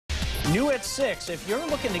New at 6, if you're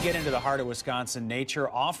looking to get into the heart of Wisconsin nature,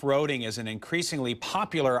 off-roading is an increasingly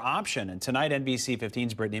popular option. And tonight,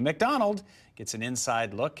 NBC15's Britni McDonald gets an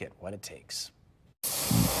inside look at what it takes.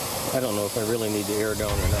 I don't know if I really need to air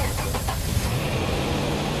down or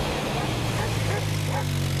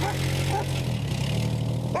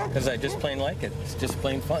not. Because I just plain like it. It's just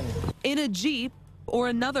plain fun. In a Jeep or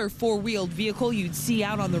another four-wheeled vehicle you'd see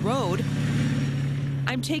out on the road,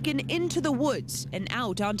 I'm taken into the woods and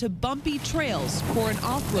out onto bumpy trails for an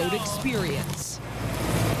off-road experience.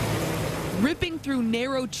 Ripping through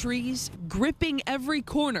narrow trees, gripping every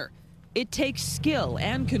corner, it takes skill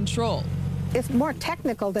and control. It's more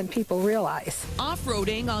technical than people realize.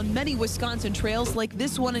 Off-roading on many Wisconsin trails like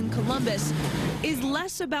this one in Columbus is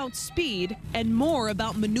less about speed and more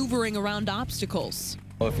about maneuvering around obstacles.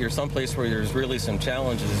 Well, if you're someplace where there's really some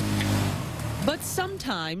challenges. But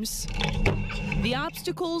sometimes the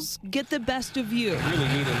obstacles get the best of you. I really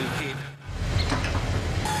need a new key.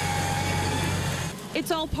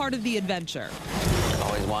 It's all part of the adventure.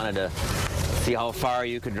 Always wanted to see how far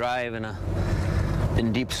you could drive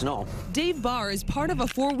in deep snow. Dave Barr is part of a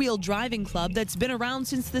four-wheel driving club that's been around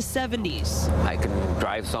since the 70s. I can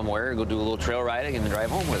drive somewhere, go do a little trail riding, and then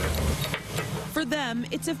drive home with it. For them,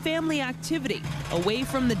 it's a family activity, away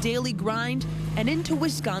from the daily grind and into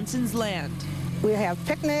Wisconsin's land. We have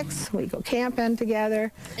picnics, we go camping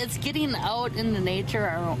together. It's getting out into nature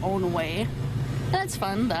our own way. That's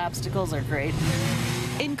fun. The obstacles are great.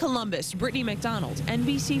 In Columbus, Britni McDonald,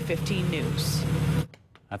 NBC15 News.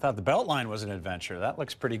 I thought the Beltline was an adventure. That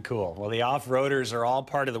looks pretty cool. Well, the off-roaders are all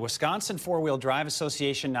part of the Wisconsin Four-Wheel Drive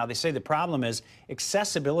Association. Now, they say the problem is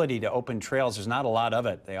accessibility to open trails. There's not a lot of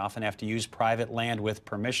it. They often have to use private land with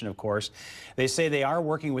permission, of course. They say they are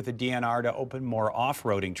working with the DNR to open more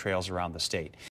off-roading trails around the state.